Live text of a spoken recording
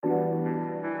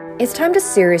It's time to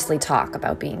seriously talk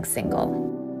about being single.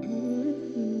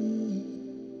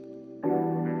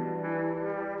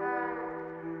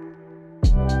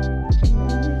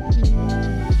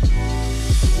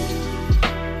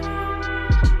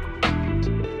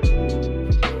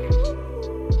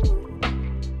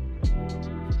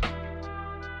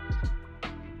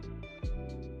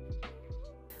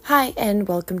 Hi, and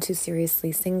welcome to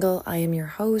Seriously Single. I am your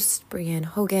host, Brianne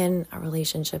Hogan, a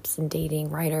relationships and dating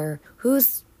writer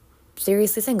who's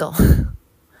seriously single.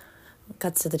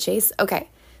 Cuts to the chase. Okay,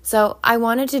 so I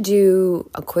wanted to do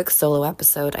a quick solo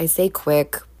episode. I say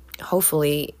quick,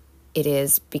 hopefully it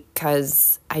is,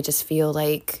 because I just feel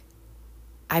like,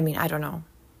 I don't know.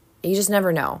 You just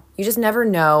never know. You just never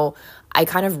know. I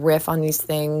kind of riff on these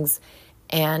things,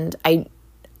 and I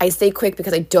say quick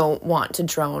because I don't want to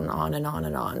drone on and on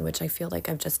and on, which I feel like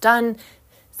I've just done.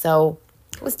 So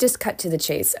let's just cut to the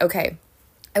chase. Okay.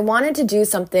 I wanted to do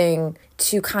something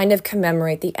to kind of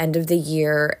commemorate the end of the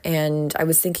year, and I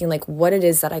was thinking like what it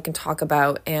is that I can talk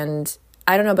about. And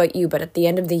I don't know about you, but at the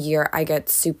end of the year, I get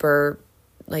super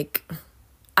like,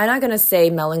 I'm not going to say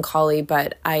melancholy,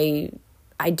 but I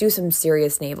do some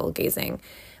serious navel gazing.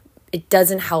 It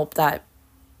doesn't help that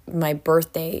my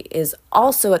birthday is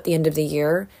also at the end of the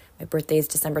year. My birthday is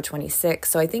December 26th.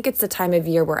 So I think it's the time of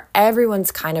year where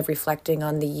everyone's kind of reflecting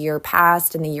on the year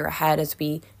past and the year ahead as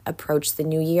we approach the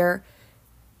new year.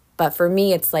 But for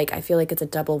me, it's like, I feel like it's a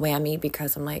double whammy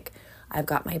because I'm like, I've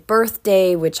got my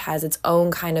birthday, which has its own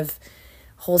kind of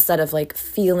whole set of like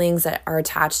feelings that are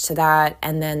attached to that.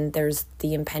 And then there's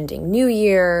the impending new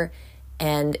year.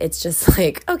 And it's just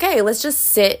like, okay, let's just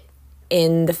sit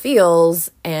in the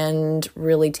feels and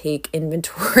really take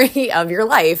inventory of your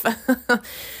life.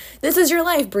 This is your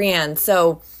life, Brianne.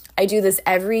 So I do this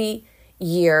every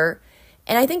year,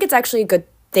 and I think it's actually a good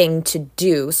thing to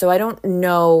do. So I don't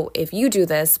know if you do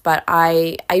this, but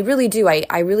I really do.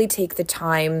 I really take the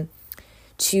time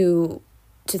to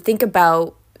think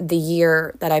about the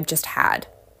year that I've just had.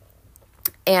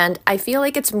 And I feel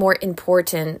like it's more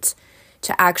important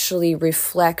to actually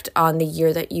reflect on the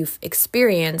year that you've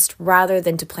experienced rather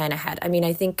than to plan ahead.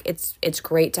 I think it's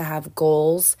great to have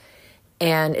goals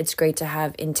and it's great to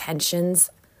have intentions,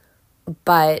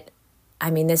 but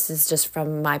this is just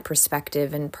from my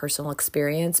perspective and personal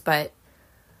experience, but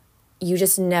you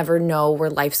just never know where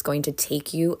life's going to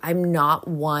take you. I'm not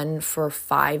one for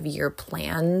 5-year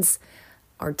plans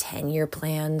or 10-year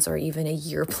plans or even a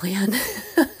year plan.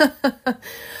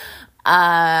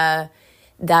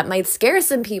 That might scare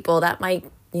some people. That might,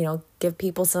 give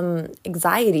people some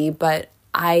anxiety, but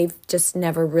I've just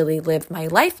never really lived my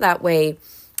life that way.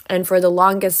 And for the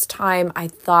longest time, I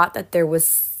thought that there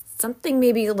was something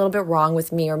maybe a little bit wrong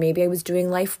with me, or maybe I was doing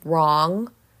life wrong,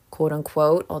 quote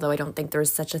unquote, although I don't think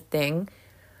there's such a thing,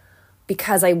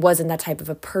 because I wasn't that type of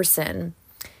a person.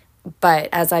 But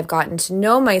as I've gotten to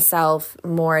know myself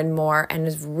more and more and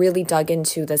have really dug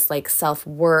into this like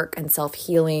self-work and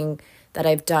self-healing that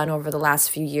I've done over the last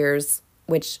few years,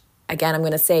 which again, I'm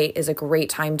going to say is a great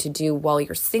time to do while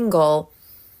you're single,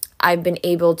 I've been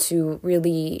able to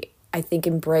really, I think,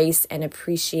 embrace and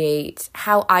appreciate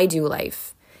how I do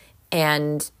life.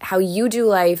 And how you do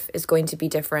life is going to be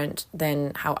different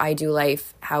than how I do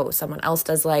life, how someone else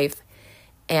does life.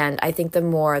 And I think the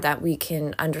more that we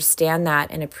can understand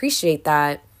that and appreciate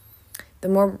that, the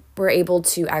more we're able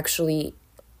to actually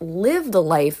live the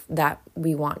life that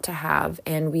we want to have,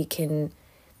 and we can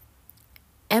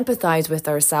empathize with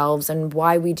ourselves and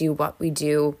why we do what we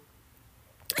do,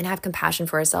 and have compassion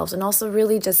for ourselves, and also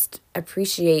really just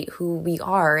appreciate who we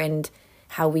are and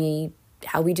how we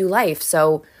do life.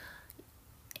 So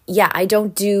yeah, I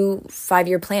don't do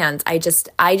 5-year plans. I just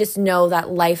know that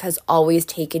life has always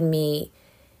taken me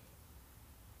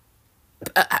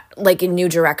like in new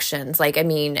directions.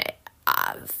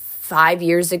 5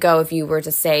 years ago, if you were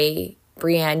to say,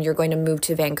 Brianne, you're going to move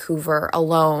to Vancouver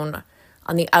alone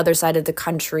on the other side of the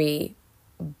country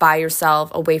by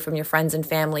yourself, away from your friends and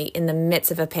family in the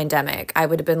midst of a pandemic, I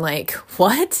would have been like,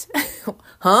 what?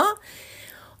 Huh?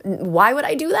 Why would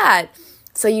I do that?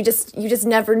 So you just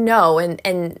never know.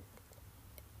 And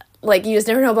like, you just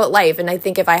never know about life. And I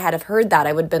think if I had have heard that,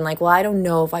 I would have been like, well, I don't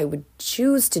know if I would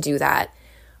choose to do that.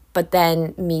 But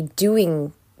then me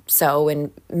doing so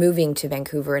and moving to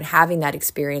Vancouver and having that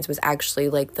experience was actually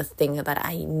like the thing that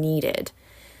I needed.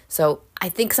 So I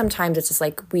think sometimes it's just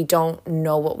like we don't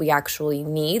know what we actually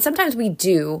need. Sometimes we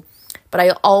do, but I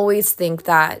always think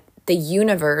that the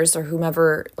universe, or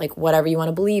whomever, like whatever you want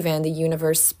to believe in, the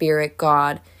universe, spirit,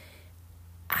 God,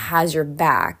 has your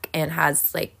back and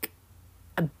has like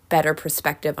a better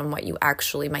perspective on what you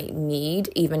actually might need,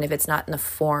 even if it's not in the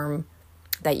form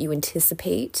that you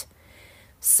anticipate.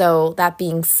 So that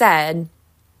being said,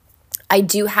 I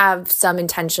do have some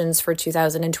intentions for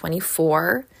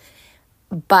 2024,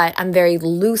 but I'm very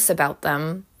loose about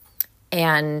them.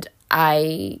 And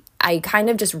I kind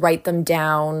of just write them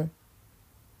down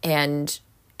and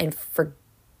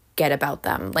forget about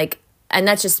them. And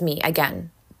that's just me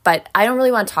again. But I don't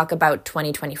really want to talk about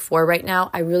 2024 right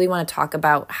now. I really want to talk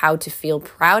about how to feel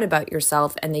proud about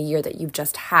yourself and the year that you've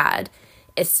just had,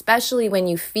 especially when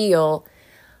you feel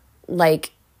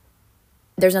like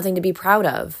there's nothing to be proud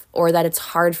of, or that it's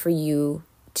hard for you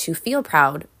to feel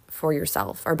proud for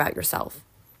yourself or about yourself.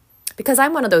 Because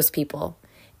I'm one of those people,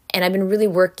 and I've been really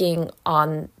working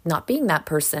on not being that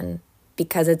person,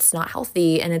 because it's not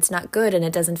healthy and it's not good and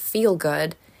it doesn't feel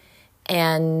good.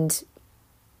 And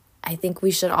I think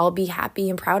we should all be happy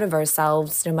and proud of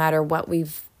ourselves no matter what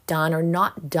we've done or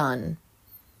not done.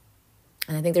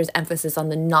 And I think there's emphasis on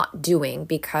the not doing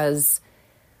because,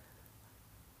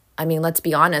 let's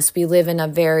be honest, we live in a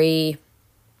very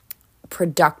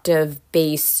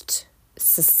productive-based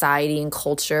society and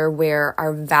culture where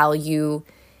our value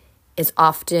is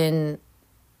often,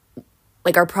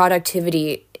 our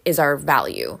productivity is our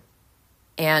value.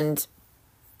 And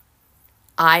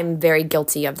I'm very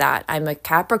guilty of that. I'm a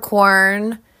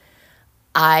Capricorn.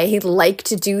 I like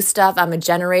to do stuff. I'm a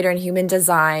generator in human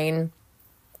design.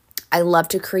 I love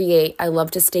to create. I love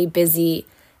to stay busy.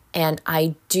 And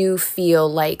I do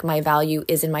feel like my value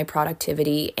is in my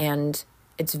productivity, and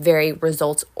it's very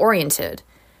results oriented.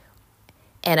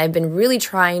 And I've been really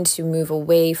trying to move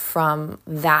away from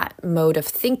that mode of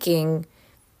thinking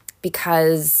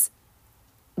because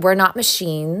we're not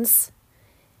machines,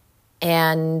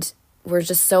 and we're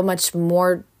just so much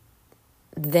more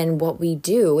than what we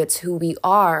do. It's who we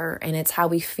are, and it's how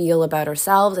we feel about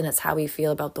ourselves, and it's how we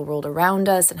feel about the world around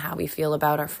us, and how we feel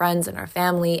about our friends and our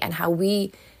family, and how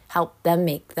we help them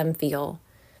make them feel.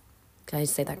 Can I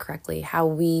say that correctly? How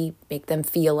we make them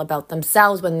feel about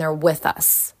themselves when they're with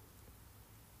us.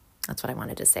 That's what I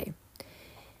wanted to say.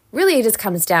 Really, it just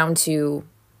comes down to,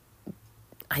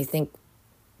 I think,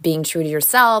 being true to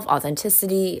yourself,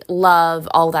 authenticity, love,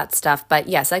 all that stuff. But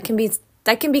yes, that can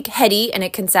be heady, and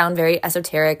it can sound very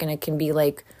esoteric, and it can be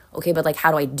like, okay, but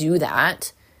how do I do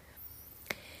that?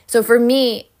 So for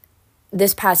me,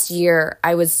 this past year,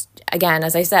 I was, again,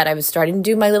 as I said, I was starting to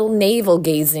do my little navel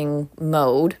gazing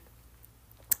mode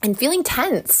and feeling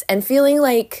tense and feeling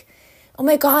like, oh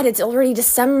my God, it's already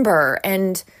December,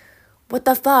 and what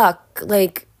the fuck?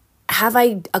 Have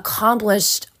I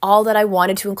accomplished all that I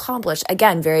wanted to accomplish?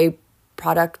 Again, very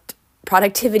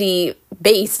productivity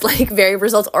based, very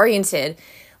results oriented.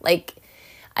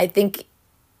 I think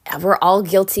we're all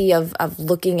guilty of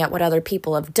looking at what other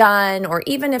people have done, or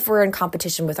even if we're in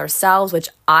competition with ourselves, which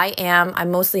I am.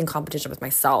 I'm mostly in competition with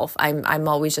myself. I'm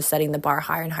always just setting the bar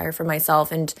higher and higher for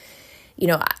myself. And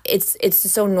it's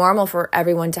so normal for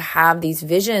everyone to have these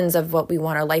visions of what we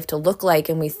want our life to look like,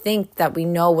 and we think that we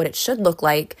know what it should look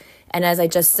like. And as I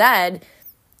just said,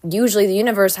 usually the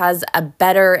universe has a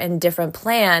better and different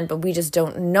plan, but we just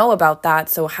don't know about that.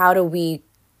 So how do we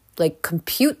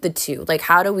compute the two?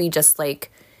 How do we just I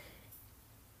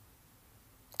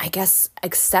guess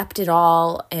accept it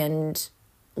all and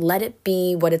let it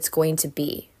be what it's going to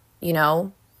be,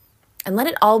 And let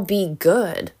it all be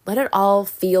good. Let it all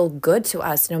feel good to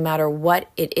us, no matter what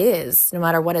it is, no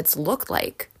matter what it's looked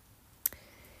like.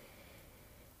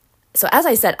 So as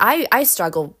I said, I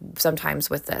struggle sometimes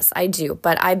with this. I do,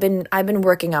 but I've been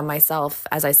working on myself,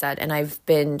 as I said, and I've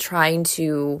been trying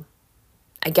to,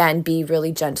 again, be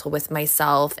really gentle with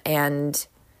myself and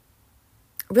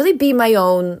really be my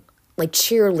own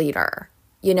cheerleader,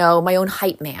 my own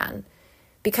hype man.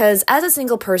 Because as a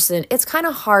single person, it's kind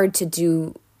of hard to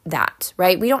do that,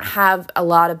 right? We don't have a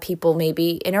lot of people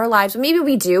maybe in our lives. Maybe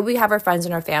we do. We have our friends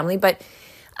and our family, but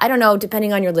I don't know,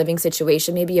 depending on your living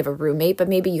situation, maybe you have a roommate, but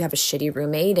maybe you have a shitty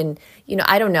roommate, and,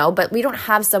 I don't know, but we don't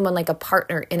have someone like a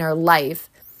partner in our life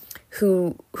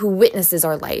who witnesses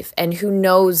our life and who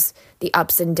knows the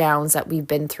ups and downs that we've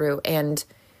been through, and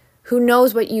who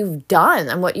knows what you've done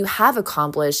and what you have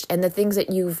accomplished and the things that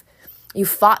you've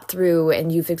fought through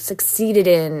and you've succeeded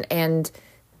in, and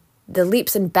the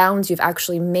leaps and bounds you've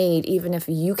actually made, even if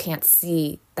you can't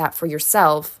see that for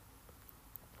yourself.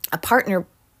 A partner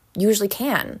usually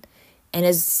can, and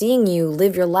is seeing you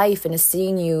live your life and is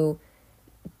seeing you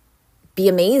be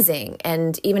amazing.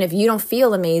 And even if you don't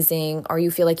feel amazing, or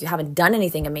you feel like you haven't done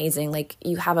anything amazing,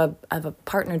 you have a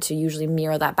partner to usually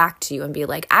mirror that back to you and be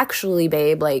like, actually,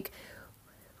 babe,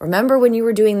 remember when you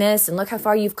were doing this, and look how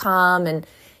far you've come. And,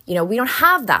 we don't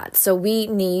have that. So we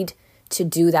need to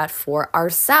do that for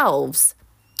ourselves,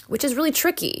 which is really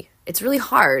tricky. It's really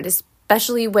hard,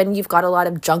 especially when you've got a lot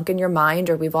of junk in your mind,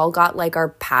 or we've all got like our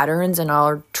patterns and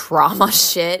our trauma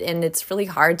shit, and it's really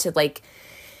hard to like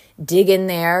dig in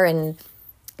there and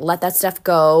let that stuff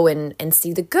go and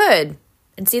see the good.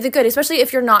 And see the good, especially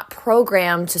if you're not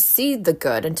programmed to see the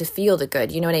good and to feel the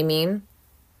good. You know what I mean?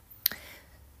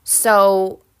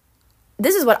 So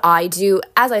this is what I do.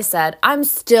 As I said, I'm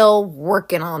still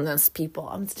working on this, people.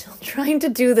 I'm still trying to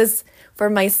do this for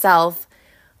myself.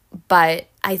 But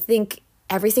I think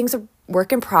everything's a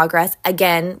work in progress.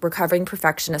 Again, recovering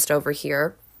perfectionist over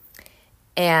here.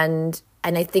 And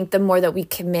I think the more that we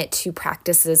commit to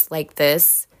practices like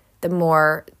this, the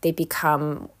more they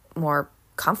become more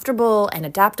comfortable and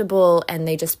adaptable, and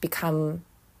they just become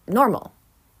normal-ish.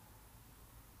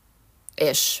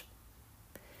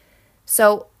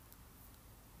 So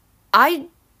I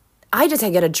just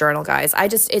get a journal, guys.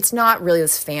 It's not really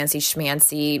this fancy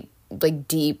schmancy, like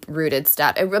deep-rooted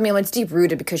stuff. I mean, it's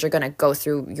deep-rooted because you're going to go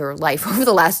through your life over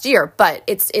the last year, but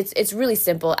it's really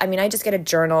simple. I mean, I just get a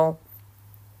journal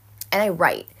and I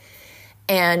write.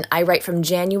 And I write from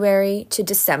January to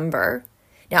December.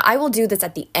 Now, I will do this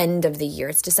at the end of the year.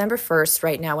 It's December 1st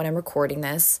right now when I'm recording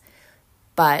this.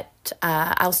 But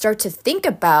I'll start to think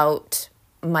about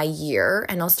my year,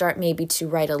 and I'll start maybe to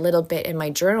write a little bit in my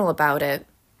journal about it.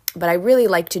 But I really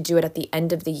like to do it at the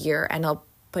end of the year, and I'll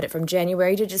put it from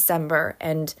January to December.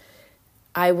 And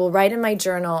I will write in my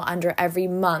journal under every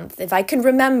month. If I can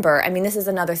remember, I mean, this is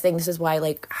another thing. This is why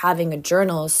like having a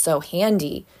journal is so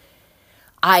handy.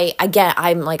 I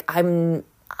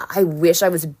wish I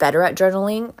was better at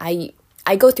journaling.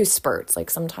 I go through spurts.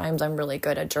 Like sometimes I'm really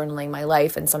good at journaling my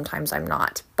life and sometimes I'm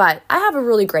not. But I have a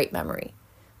really great memory.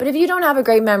 But if you don't have a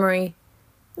great memory,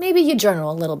 maybe you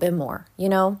journal a little bit more, you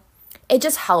know? It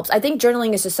just helps. I think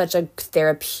journaling is just such a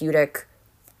therapeutic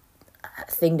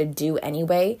thing to do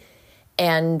anyway.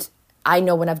 And I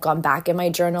know when I've gone back in my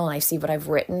journal and I see what I've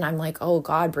written, I'm like, oh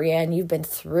God, Brianne, you've been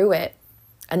through it.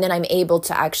 And then I'm able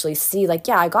to actually see like,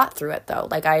 yeah, I got through it though.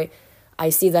 Like I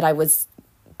see that I was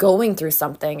going through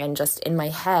something and just in my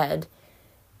head.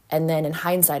 And then in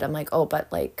hindsight, I'm like, oh, but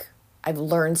like I've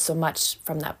learned so much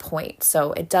from that point.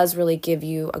 So it does really give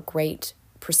you a great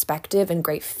perspective and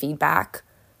great feedback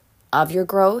of your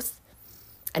growth.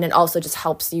 And it also just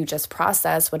helps you just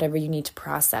process whatever you need to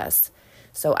process.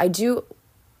 So I do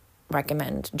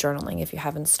recommend journaling if you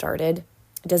haven't started.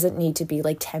 It doesn't need to be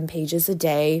like 10 pages a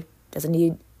day.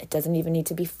 It doesn't even need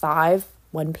to be 5.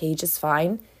 1 page is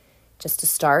fine just to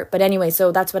start. But anyway,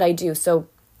 so that's what I do. So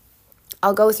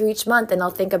I'll go through each month and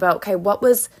I'll think about, okay, what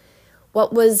was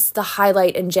the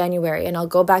highlight in January? And I'll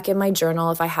go back in my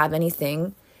journal if I have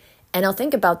anything. And I'll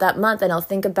think about that month and I'll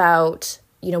think about,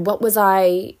 you know, what was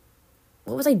I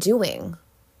doing?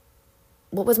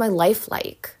 What was my life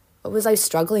like? What was I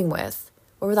struggling with?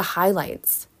 What were the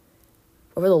highlights?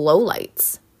 What were the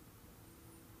lowlights?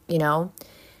 You know?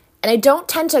 And I don't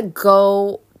tend to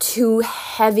go too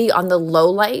heavy on the low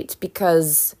light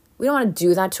because we don't want to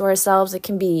do that to ourselves. It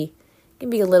can be a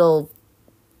little,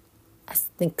 I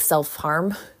think,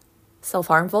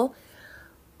 self-harmful.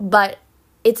 But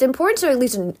it's important to at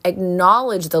least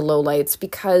acknowledge the low lights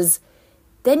because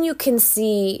then you can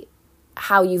see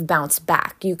how you've bounced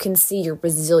back. You can see your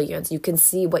resilience. You can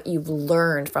see what you've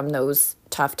learned from those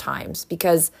tough times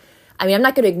because I mean, I'm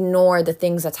not going to ignore the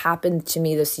things that's happened to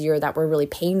me this year that were really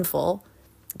painful.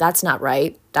 That's not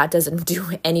right. That doesn't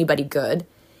do anybody good.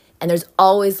 And there's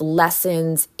always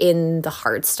lessons in the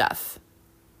hard stuff.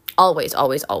 Always,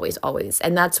 always, always, always.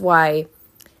 And that's why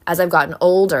as I've gotten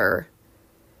older,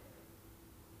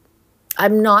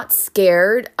 I'm not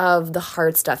scared of the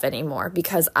hard stuff anymore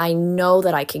because I know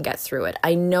that I can get through it.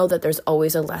 I know that there's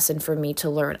always a lesson for me to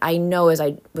learn. I know, as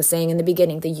I was saying in the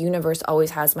beginning, the universe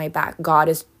always has my back. God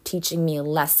is teaching me a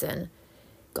lesson.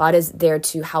 God is there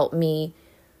to help me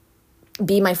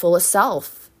be my fullest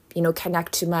self, you know,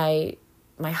 connect to my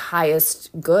highest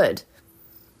good.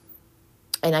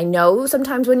 And I know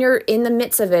sometimes when you're in the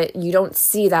midst of it, you don't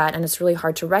see that and it's really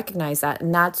hard to recognize that.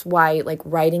 And that's why like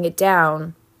writing it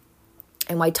down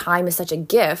and why time is such a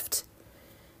gift,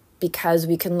 because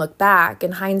we can look back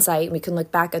in hindsight, we can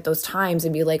look back at those times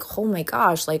and be like, oh my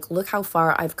gosh, like look how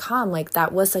far I've come. Like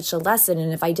that was such a lesson.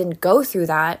 And if I didn't go through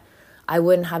that, I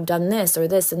wouldn't have done this or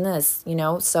this and this, you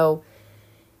know? So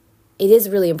it is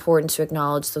really important to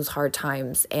acknowledge those hard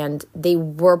times, and they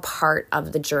were part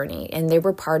of the journey and they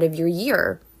were part of your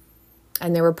year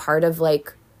and they were part of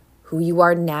like who you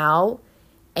are now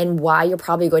and why you're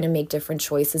probably going to make different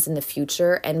choices in the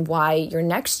future and why your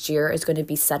next year is going to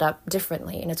be set up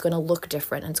differently and it's going to look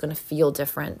different and it's going to feel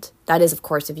different. That is, of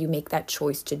course, if you make that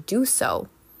choice to do so.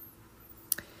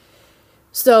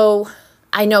 So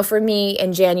I know for me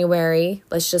in January,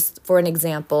 let's just for an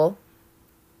example,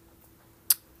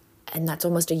 and that's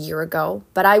almost a year ago,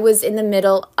 but I was in the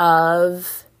middle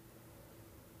of,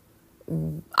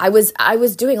 I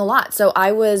was doing a lot. So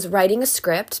I was writing a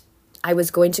script. I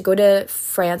was going to go to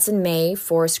France in May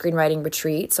for a screenwriting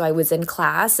retreat. So I was in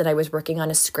class and I was working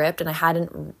on a script, and I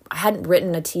hadn't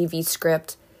written a TV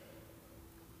script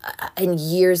in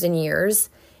years and years.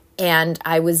 And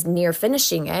I was near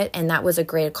finishing it, and that was a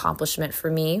great accomplishment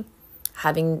for me,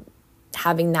 having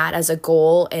that as a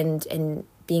goal and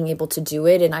being able to do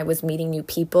it. And I was meeting new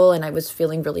people, and I was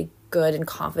feeling really good and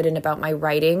confident about my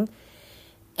writing.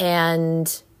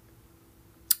 And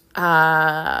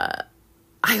I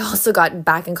also got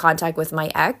back in contact with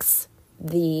my ex,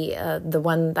 the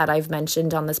one that I've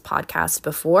mentioned on this podcast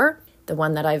before, the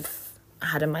one that I've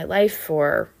had in my life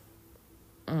for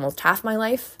almost half my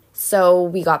life. So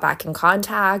we got back in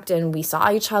contact and we saw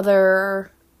each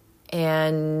other,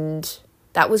 and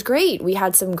that was great. We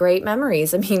had some great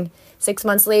memories. I mean, 6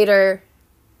 months later,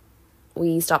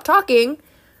 we stopped talking,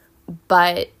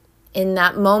 but in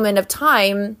that moment of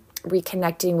time,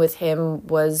 reconnecting with him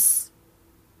was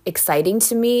exciting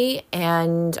to me,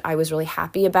 and I was really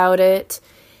happy about it.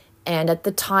 And at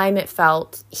the time, it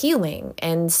felt healing.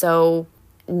 And so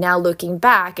now looking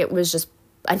back, it was just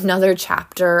another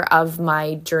chapter of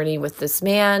my journey with this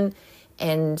man,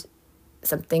 and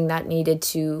something that needed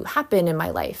to happen in my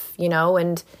life,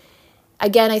 And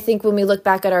again, I think when we look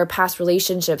back at our past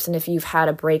relationships, and if you've had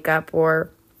a breakup or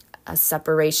a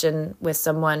separation with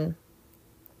someone,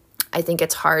 I think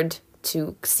it's hard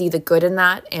to see the good in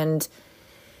that. And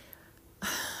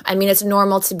I mean, it's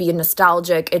normal to be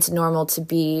nostalgic. It's normal to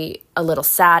be a little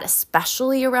sad,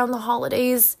 especially around the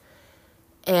holidays.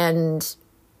 And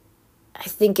I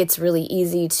think it's really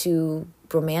easy to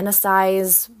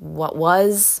romanticize what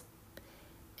was.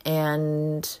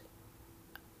 And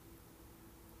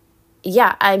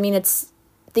yeah, I mean, it's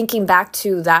thinking back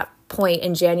to that point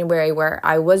in January where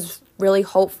I was really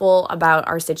hopeful about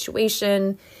our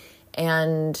situation,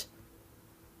 and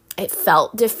it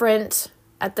felt different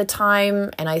at the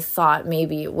time, and I thought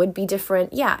maybe it would be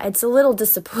different. Yeah, it's a little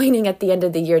disappointing at the end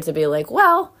of the year to be like,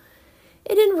 well,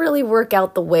 it didn't really work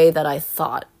out the way that I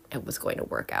thought it was going to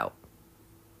work out,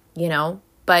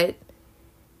 But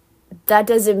that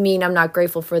doesn't mean I'm not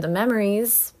grateful for the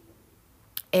memories,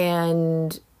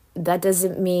 and that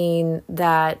doesn't mean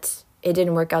that it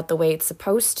didn't work out the way it's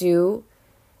supposed to.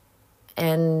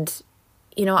 And,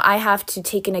 I have to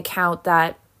take into account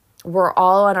that we're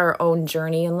all on our own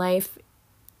journey in life.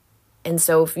 And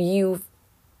so if you've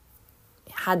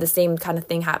had the same kind of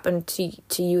thing happen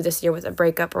to you this year with a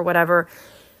breakup or whatever,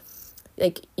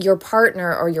 like your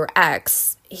partner or your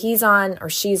ex, he's on or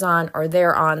she's on or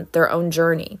they're on their own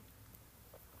journey.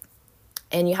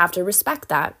 And you have to respect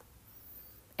that.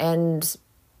 And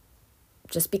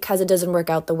just because it doesn't work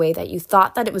out the way that you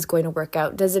thought that it was going to work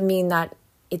out doesn't mean that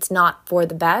it's not for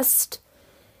the best.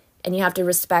 And you have to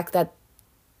respect that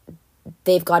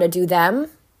they've got to do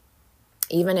them,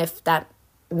 even if that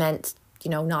meant,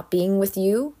 not being with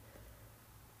you.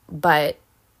 But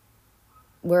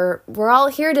we're all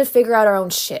here to figure out our own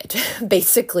shit,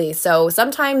 basically. So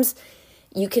sometimes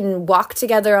you can walk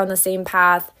together on the same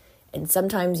path, and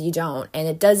sometimes you don't. And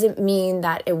it doesn't mean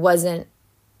that it wasn't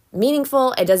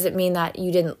meaningful. It doesn't mean that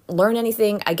you didn't learn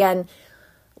anything. Again,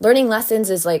 learning lessons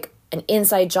is like an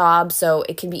inside job, so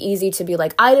it can be easy to be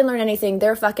like, I didn't learn anything,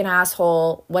 they're a fucking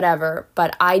asshole, whatever.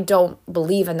 But I don't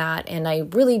believe in that, and I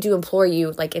really do implore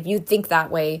you, like, if you think that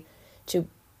way, to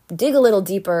dig a little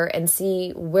deeper and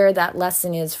see where that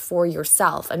lesson is for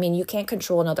yourself. I mean, you can't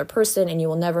control another person, and you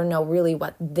will never know really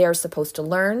what they're supposed to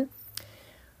learn.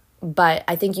 But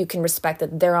I think you can respect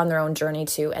that they're on their own journey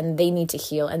too, and they need to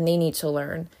heal and they need to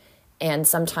learn. And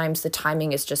sometimes the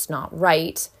timing is just not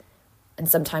right. And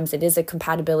sometimes it is a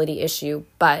compatibility issue.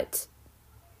 But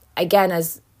again,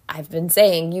 as I've been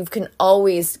saying, you can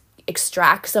always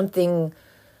extract something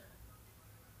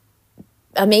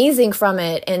amazing from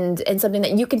it and something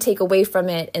that you can take away from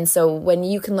it. And so when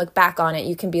you can look back on it,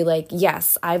 you can be like,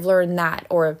 yes, I've learned that.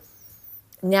 Or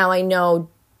now I know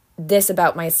this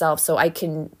about myself, so I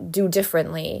can do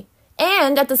differently.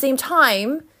 And at the same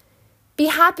time, be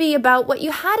happy about what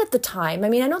you had at the time. I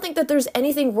mean, I don't think that there's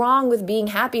anything wrong with being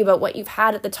happy about what you've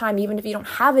had at the time, even if you don't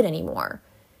have it anymore.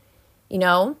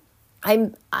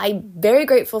 I'm very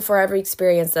grateful for every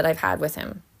experience that I've had with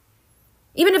him.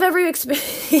 Even if every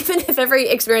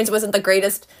experience wasn't the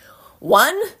greatest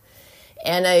one,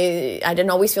 and I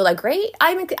didn't always feel that great,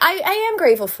 I am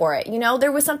grateful for it.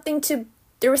 There was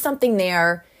something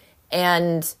there,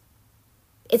 and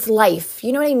it's life.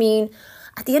 You know what I mean?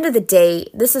 At the end of the day,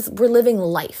 we're living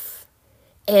life.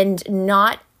 And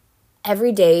not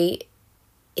every day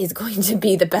is going to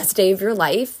be the best day of your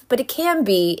life, but it can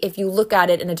be if you look at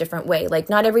it in a different way. Like,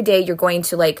 not every day you're going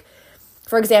to, like,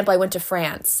 for example, I went to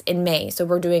France in May. So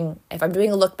if I'm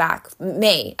doing a look back,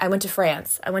 May, I went to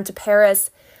France. I went to Paris,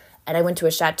 and I went to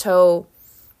a chateau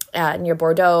near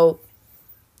Bordeaux.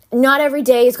 Not every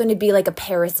day is going to be like a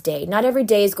Paris day. Not every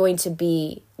day is going to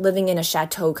be living in a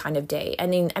chateau kind of day. I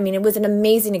mean, it was an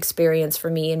amazing experience for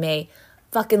me in May.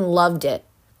 Fucking loved it.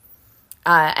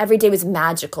 Every day was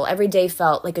magical. Every day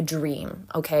felt like a dream,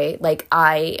 okay? Like,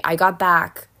 I got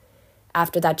back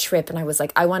after that trip, and I was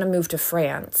like, I want to move to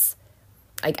France.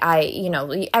 Like,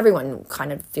 everyone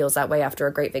kind of feels that way after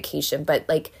a great vacation, but,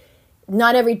 like,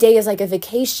 not every day is like a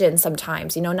vacation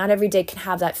sometimes, not every day can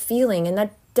have that feeling, and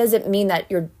that doesn't mean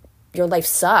that your life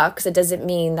sucks. It doesn't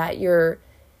mean that you're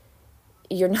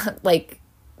not, like,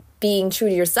 being true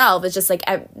to yourself. It's just like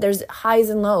there's highs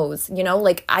and lows,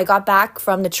 like, I got back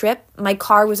from the trip, my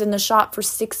car was in the shop for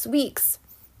 6 weeks.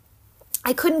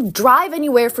 I couldn't drive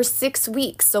anywhere for 6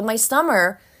 weeks. So my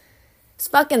summer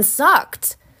fucking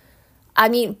sucked. I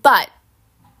mean, but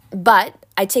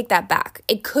I take that back.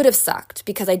 It could have sucked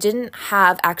because I didn't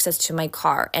have access to my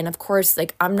car. And of course,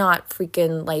 like, I'm not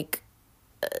freaking, like,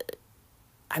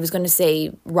 I was going to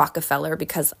say Rockefeller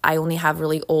because I only have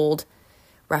really old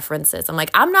references. I'm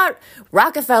like, I'm not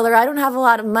Rockefeller. I don't have a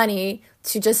lot of money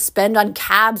to just spend on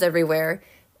cabs everywhere.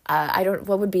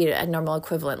 What would be a normal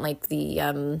equivalent? Like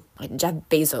like Jeff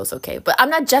Bezos, okay? But I'm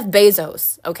not Jeff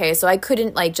Bezos, okay? So I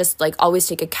couldn't, like, just, like, always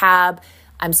take a cab.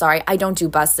 I'm sorry, I don't do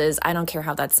buses. I don't care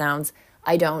how that sounds.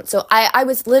 I don't. So I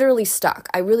was literally stuck.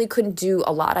 I really couldn't do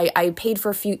a lot. I paid for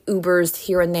a few Ubers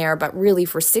here and there, but really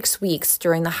for 6 weeks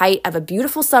during the height of a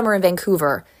beautiful summer in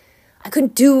Vancouver, I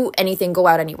couldn't do anything, go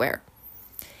out anywhere.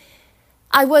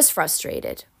 I was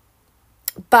frustrated,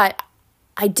 but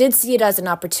I did see it as an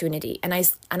opportunity. And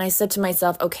I said to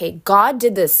myself, okay, God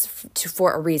did this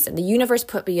for a reason. The universe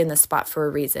put me in this spot for a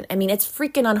reason. I mean, it's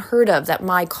freaking unheard of that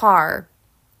my car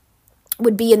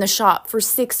would be in the shop for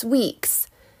 6 weeks.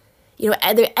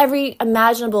 Every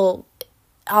imaginable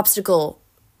obstacle,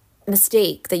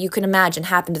 mistake that you can imagine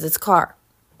happened to this car.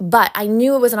 But I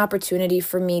knew it was an opportunity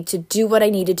for me to do what I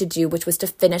needed to do, which was to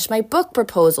finish my book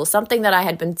proposal, something that I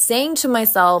had been saying to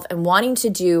myself and wanting to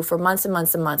do for months and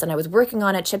months and months. And I was working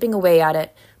on it, chipping away at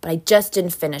it, but I just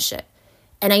didn't finish it.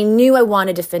 And I knew I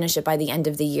wanted to finish it by the end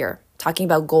of the year. Talking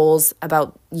about goals,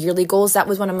 about yearly goals, that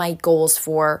was one of my goals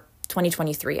for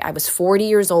 2023. I was 40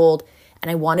 years old, and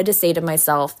I wanted to say to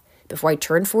myself before I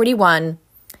turned 41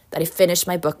 that I finished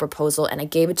my book proposal and I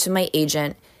gave it to my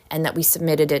agent, and that we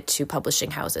submitted it to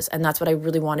publishing houses. And that's what I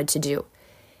really wanted to do.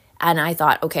 And I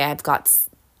thought, okay, I've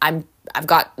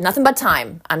got nothing but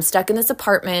time. I'm stuck in this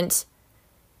apartment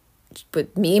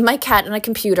with me, my cat, and a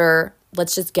computer.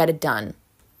 Let's just get it done.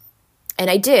 And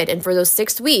I did. And for those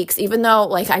 6 weeks, even though,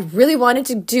 like, I really wanted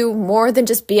to do more than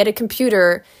just be at a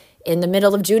computer in the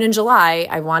middle of June and July,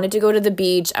 I wanted to go to the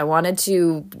beach. I wanted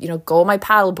to, go on my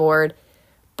paddleboard.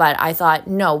 But I thought,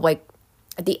 no, like,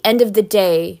 at the end of the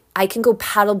day, I can go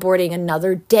paddleboarding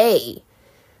another day.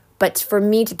 But for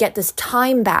me to get this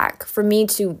time back, for me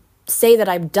to say that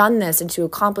I've done this and to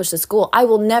accomplish this goal, I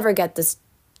will never get this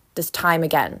time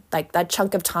again. Like, that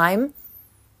chunk of time,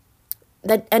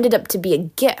 that ended up to be a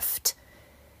gift.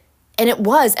 And it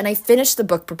was. And I finished the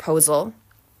book proposal.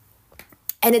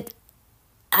 And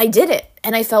I did it.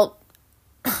 And I felt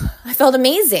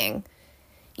amazing.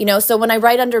 So when I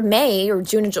write under May or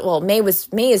June and May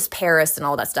is Paris and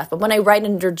all that stuff. But when I write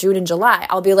under June and July,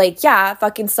 I'll be like, yeah, it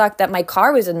fucking sucked that my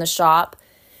car was in the shop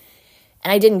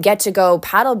and I didn't get to go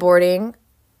paddleboarding.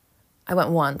 I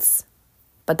went once,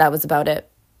 but that was about it.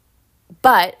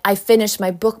 But I finished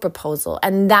my book proposal,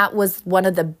 and that was one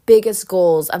of the biggest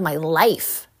goals of my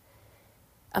life.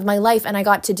 And I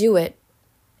got to do it.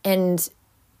 And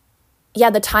yeah,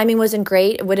 the timing wasn't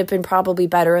great. It would have been probably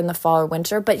better in the fall or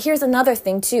winter. But here's another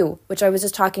thing too, which I was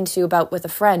just talking to you about with a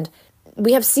friend.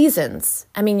 We have seasons.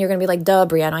 I mean, you're going to be like, duh,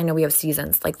 Brianna, I know we have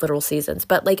seasons, like literal seasons.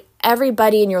 But like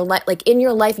everybody in your life, like in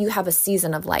your life, you have a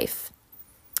season of life.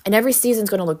 And every season's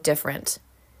going to look different.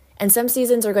 And some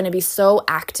seasons are going to be so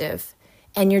active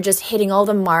and you're just hitting all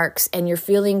the marks and you're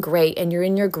feeling great and you're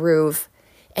in your groove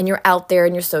and you're out there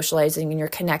and you're socializing and you're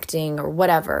connecting or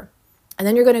whatever. And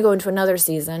then you're going to go into another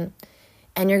season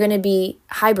and you're going to be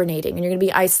hibernating and you're going to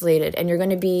be isolated and you're going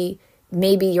to be,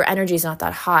 maybe your energy is not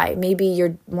that high. Maybe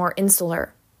you're more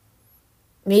insular.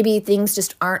 Maybe things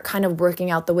just aren't kind of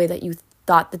working out the way that you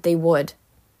thought that they would.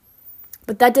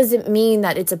 But that doesn't mean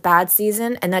that it's a bad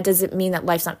season, and that doesn't mean that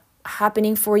life's not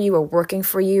happening for you or working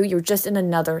for you. You're just in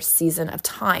another season of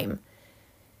time.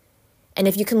 And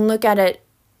if you can look at it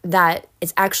that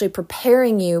it's actually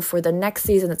preparing you for the next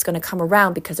season that's going to come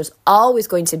around, because there's always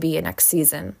going to be a next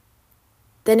season,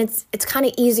 then it's kind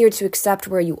of easier to accept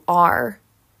where you are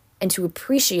and to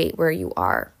appreciate where you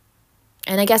are.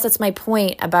 And I guess that's my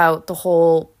point about the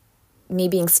whole me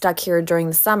being stuck here during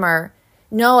the summer.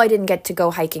 No, I didn't get to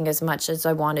go hiking as much as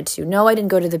I wanted to. No, I didn't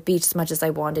go to the beach as much as I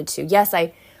wanted to. Yes,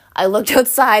 I looked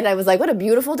outside and I was like, what a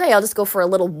beautiful day. I'll just go for a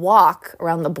little walk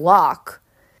around the block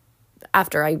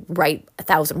after I write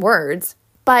 1,000 words.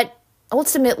 But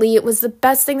ultimately, it was the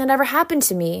best thing that ever happened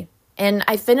to me. And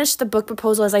I finished the book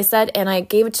proposal, as I said, and I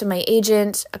gave it to my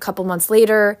agent a couple months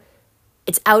later.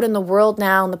 It's out in the world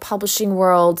now, in the publishing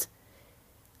world.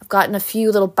 I've gotten a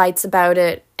few little bites about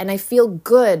it, and I feel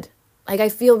good. Like, I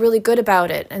feel really good about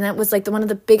it. And that was like one of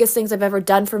the biggest things I've ever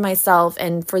done for myself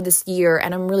and for this year.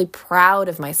 And I'm really proud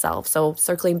of myself. So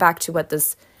circling back to what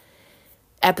this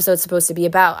episode's supposed to be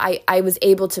about, I was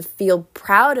able to feel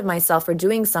proud of myself for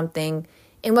doing something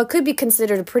in what could be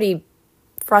considered a pretty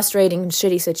frustrating and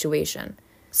shitty situation.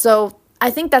 So I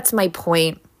think that's my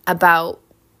point about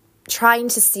trying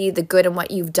to see the good in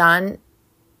what you've done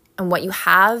and what you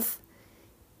have,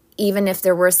 even if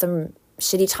there were some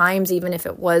shitty times, even if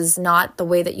it was not the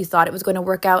way that you thought it was going to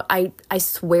work out. I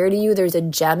swear to you, there's a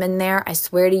gem in there. I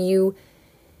swear to you,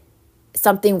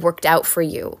 something worked out for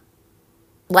you.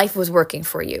 Life was working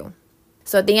for you.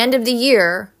 So at the end of the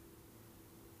year,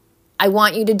 I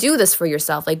want you to do this for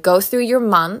yourself. Like, go through your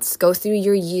months, go through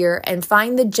your year, and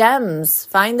find the gems,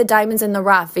 find the diamonds in the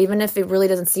rough, even if it really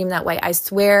doesn't seem that way. I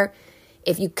swear,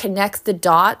 if you connect the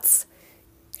dots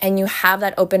and you have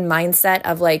that open mindset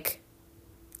of like,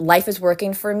 life is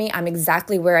working for me, I'm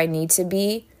exactly where I need to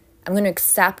be, I'm going to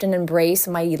accept and embrace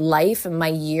my life and my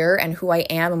year and who I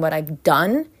am and what I've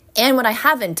done and what I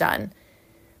haven't done,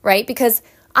 right? Because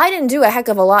I didn't do a heck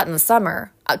of a lot in the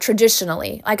summer,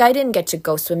 traditionally. Like, I didn't get to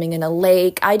go swimming in a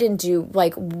lake. I didn't do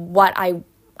like what I'm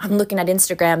looking at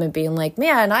Instagram and being like,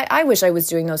 man, I wish I was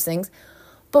doing those things.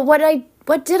 But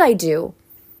what did I do?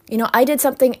 You know, I did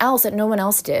something else that no one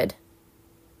else did.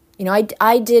 You know,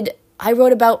 I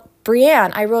wrote about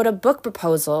Brianne. I wrote a book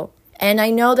proposal. And I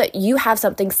know that you have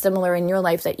something similar in your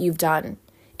life that you've done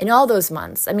in all those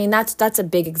months. I mean, that's a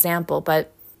big example,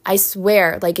 but I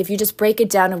swear, like, if you just break it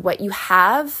down of what you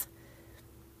have,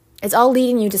 it's all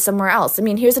leading you to somewhere else. I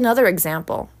mean, here's another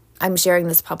example. I'm sharing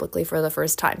this publicly for the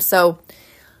first time. So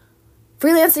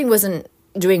freelancing wasn't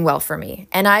doing well for me,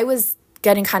 and I was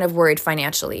getting kind of worried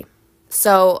financially.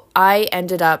 So I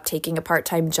ended up taking a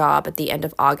part-time job at the end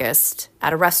of August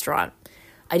at a restaurant.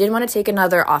 I didn't want to take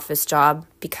another office job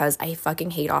because I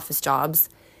fucking hate office jobs.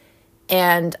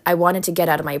 And I wanted to get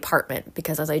out of my apartment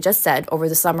because, as I just said, over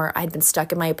the summer, I'd been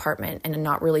stuck in my apartment and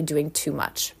not really doing too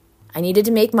much. I needed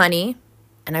to make money,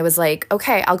 and I was like,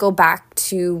 okay, I'll go back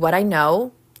to what I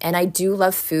know. And I do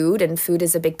love food, and food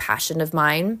is a big passion of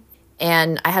mine.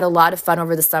 And I had a lot of fun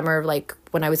over the summer, like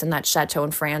when I was in that chateau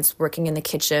in France, working in the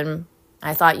kitchen.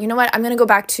 I thought, you know what, I'm going to go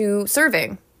back to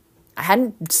serving. I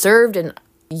hadn't served in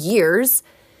years,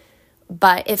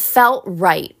 but it felt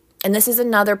right. And this is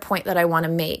another point that I want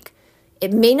to make.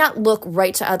 It may not look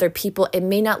right to other people. It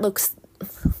may not look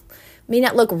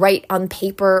right on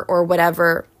paper or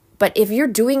whatever. But if you're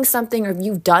doing something or if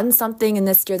you've done something in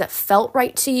this year that felt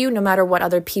right to you, no matter what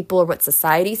other people or what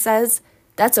society says,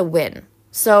 that's a win.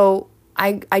 So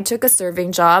I took a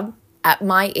serving job at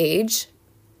my age,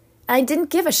 and I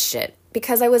didn't give a shit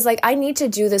because I was like, I need to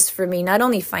do this for me, not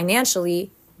only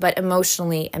financially, but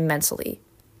emotionally and mentally.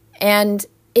 And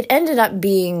it ended up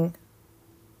being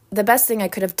the best thing I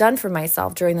could have done for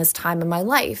myself during this time in my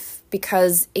life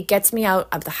because it gets me out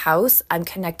of the house. I'm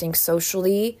connecting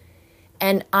socially,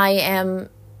 and I am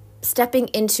stepping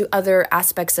into other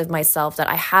aspects of myself that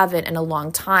I haven't in a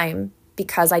long time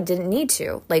because I didn't need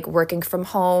to, like working from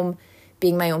home,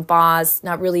 being my own boss,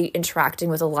 not really interacting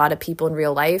with a lot of people in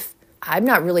real life. I'm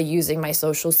not really using my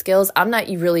social skills. I'm not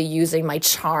really using my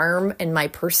charm and my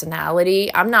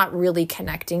personality. I'm not really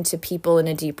connecting to people in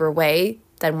a deeper way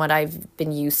than what I've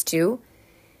been used to.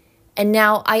 And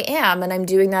now I am, and I'm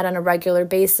doing that on a regular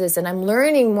basis, and I'm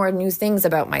learning more new things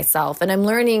about myself, and I'm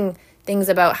learning things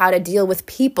about how to deal with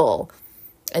people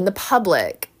and the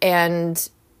public, and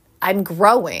I'm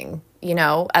growing, you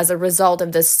know, as a result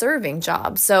of this serving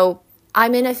job. So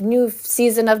I'm in a new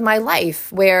season of my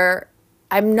life where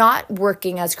I'm not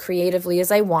working as creatively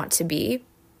as I want to be.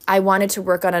 I wanted to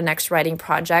work on a next writing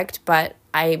project, but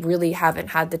I really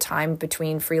haven't had the time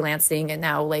between freelancing and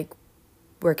now like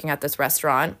working at this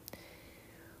restaurant.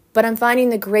 But I'm finding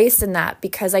the grace in that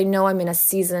because I know I'm in a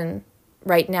season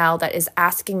right now that is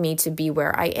asking me to be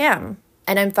where I am.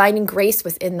 And I'm finding grace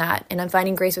within that. And I'm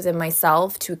finding grace within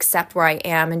myself to accept where I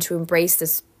am and to embrace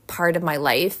this part of my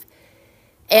life.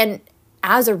 And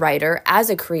as a writer, as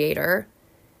a creator,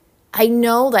 I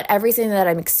know that everything that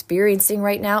I'm experiencing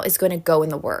right now is going to go in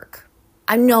the work.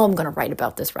 I know I'm going to write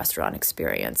about this restaurant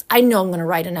experience. I know I'm going to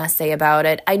write an essay about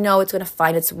it. I know it's going to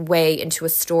find its way into a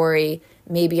story,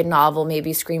 maybe a novel,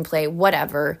 maybe a screenplay,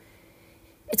 whatever.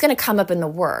 It's going to come up in the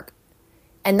work.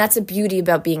 And that's a beauty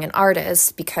about being an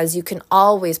artist, because you can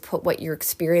always put what you're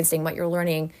experiencing, what you're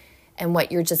learning, and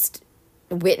what you're just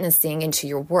witnessing into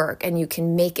your work, and you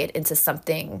can make it into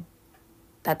something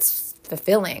that's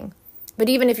fulfilling. But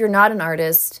even if you're not an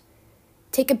artist,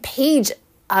 take a page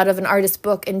out of an artist's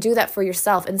book and do that for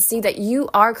yourself and see that you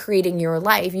are creating your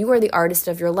life. You are the artist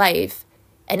of your life,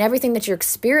 and everything that you're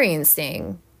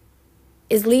experiencing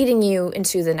is leading you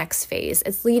into the next phase.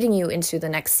 It's leading you into the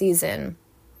next season.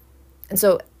 And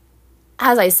so,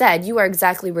 as I said, you are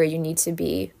exactly where you need to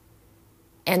be.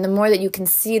 And the more that you can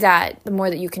see that, the more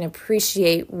that you can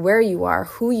appreciate where you are,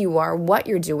 who you are, what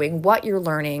you're doing, what you're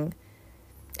learning.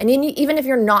 And even if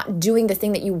you're not doing the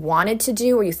thing that you wanted to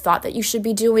do or you thought that you should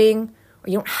be doing, or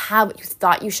you don't have what you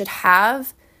thought you should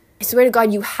have, I swear to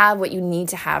God, you have what you need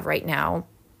to have right now.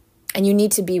 And you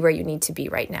need to be where you need to be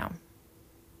right now.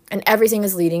 And everything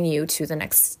is leading you to the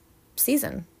next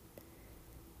season.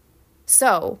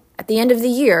 So, at the end of the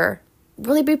year,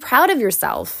 really be proud of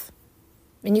yourself.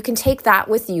 And you can take that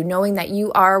with you, knowing that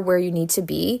you are where you need to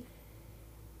be.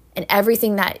 And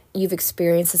everything that you've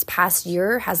experienced this past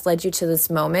year has led you to this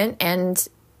moment. And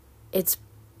it's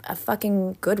a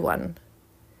fucking good one.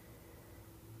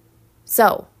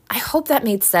 So, I hope that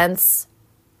made sense.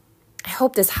 I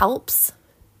hope this helps.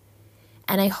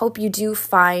 And I hope you do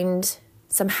find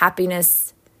some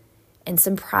happiness and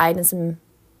some pride and some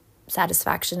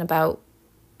satisfaction about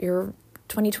your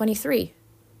 2023.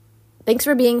 Thanks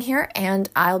for being here, and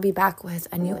I'll be back with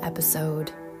a new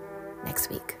episode next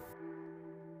week.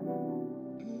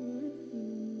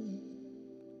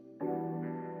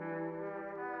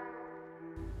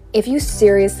 If you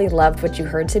seriously loved what you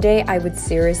heard today, I would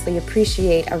seriously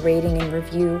appreciate a rating and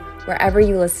review wherever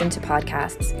you listen to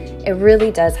podcasts. It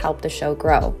really does help the show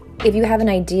grow. If you have an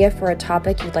idea for a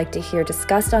topic you'd like to hear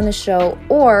discussed on the show,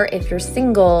 or if you're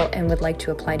single and would like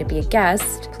to apply to be a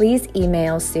guest, please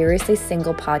email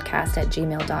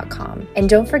seriouslysinglepodcast@gmail.com. And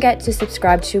don't forget to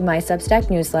subscribe to my Substack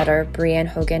newsletter,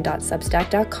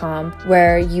 briannehogan.substack.com,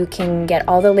 where you can get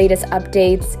all the latest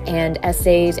updates and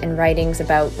essays and writings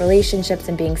about relationships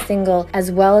and being single,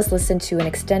 as well as listen to an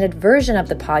extended version of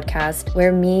the podcast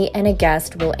where me and a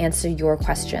guest will answer your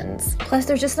questions. Plus,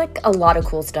 there's just like a lot of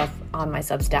cool stuff on my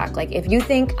Substack. Like, if you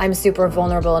think I'm super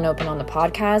vulnerable and open on the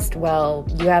podcast, well,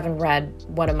 you haven't read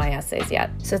one of my essays yet.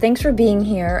 So thanks for being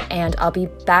here, and I'll be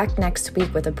back next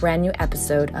week with a brand new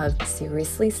episode of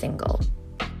Seriously Single.